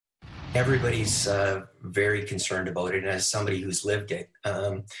Everybody's very concerned about it, and as somebody who's lived it,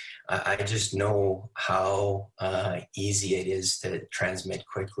 I just know how easy it is to transmit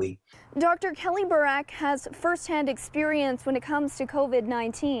quickly. Dr. Kelly Barak has firsthand experience when it comes to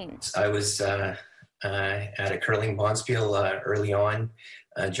COVID-19. I was at a curling bonspiel early on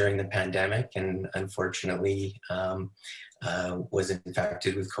during the pandemic, and unfortunately was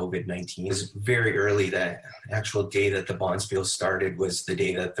infected with COVID-19. It was very early. The actual day that the bonspiel started was the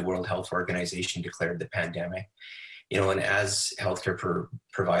day that the World Health Organization declared the pandemic. And as healthcare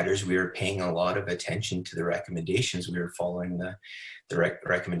providers, we were paying a lot of attention to the recommendations. We were following the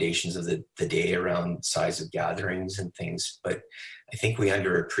recommendations of the day around size of gatherings and things. But I think we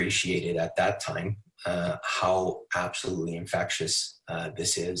underappreciated at that time how absolutely infectious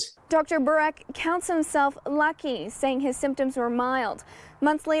this is. Dr. Barak counts himself lucky, saying his symptoms were mild.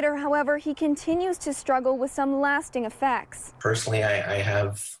 Months later, however, he continues to struggle with some lasting effects. Personally, I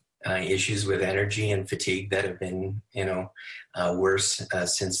have issues with energy and fatigue that have been, worse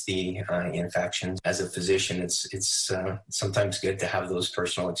since the infection. As a physician, it's sometimes good to have those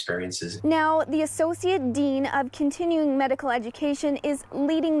personal experiences. Now, the Associate Dean of Continuing Medical Education is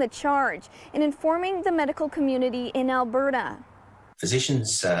leading the charge in informing the medical community in Alberta.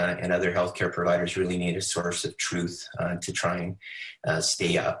 Physicians and other healthcare providers really need a source of truth to try and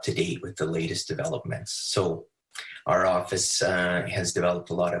stay up to date with the latest developments. So our office has developed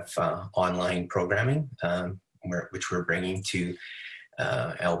a lot of online programming, which we're bringing to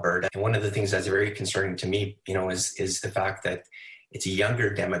Alberta. And one of the things that's very concerning to me, is the fact that it's a younger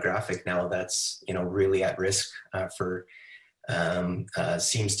demographic now that's, really at risk for,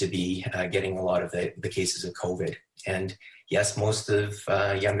 seems to be getting a lot of the cases of COVID. And yes, most of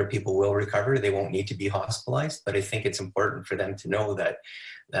younger people will recover. They won't need to be hospitalized, but I think it's important for them to know that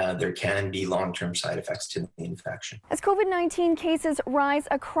there can be long-term side effects to the infection. As COVID-19 cases rise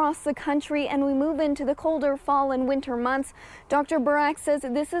across the country and we move into the colder fall and winter months, Dr. Barak says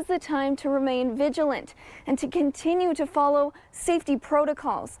this is the time to remain vigilant and to continue to follow safety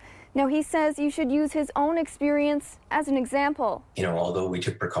protocols. Now, he says you should use his own experience as an example. Although we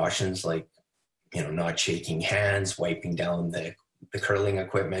took precautions like, not shaking hands, wiping down the curling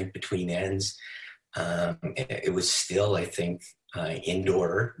equipment between ends, it was still, I think,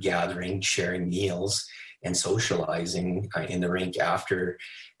 indoor gathering, sharing meals, and socializing in the rink after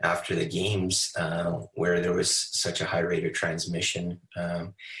the games, where there was such a high rate of transmission.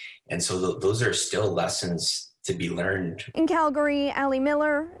 And so those are still lessons to be learned. In Calgary, Ali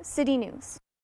Miller, City News.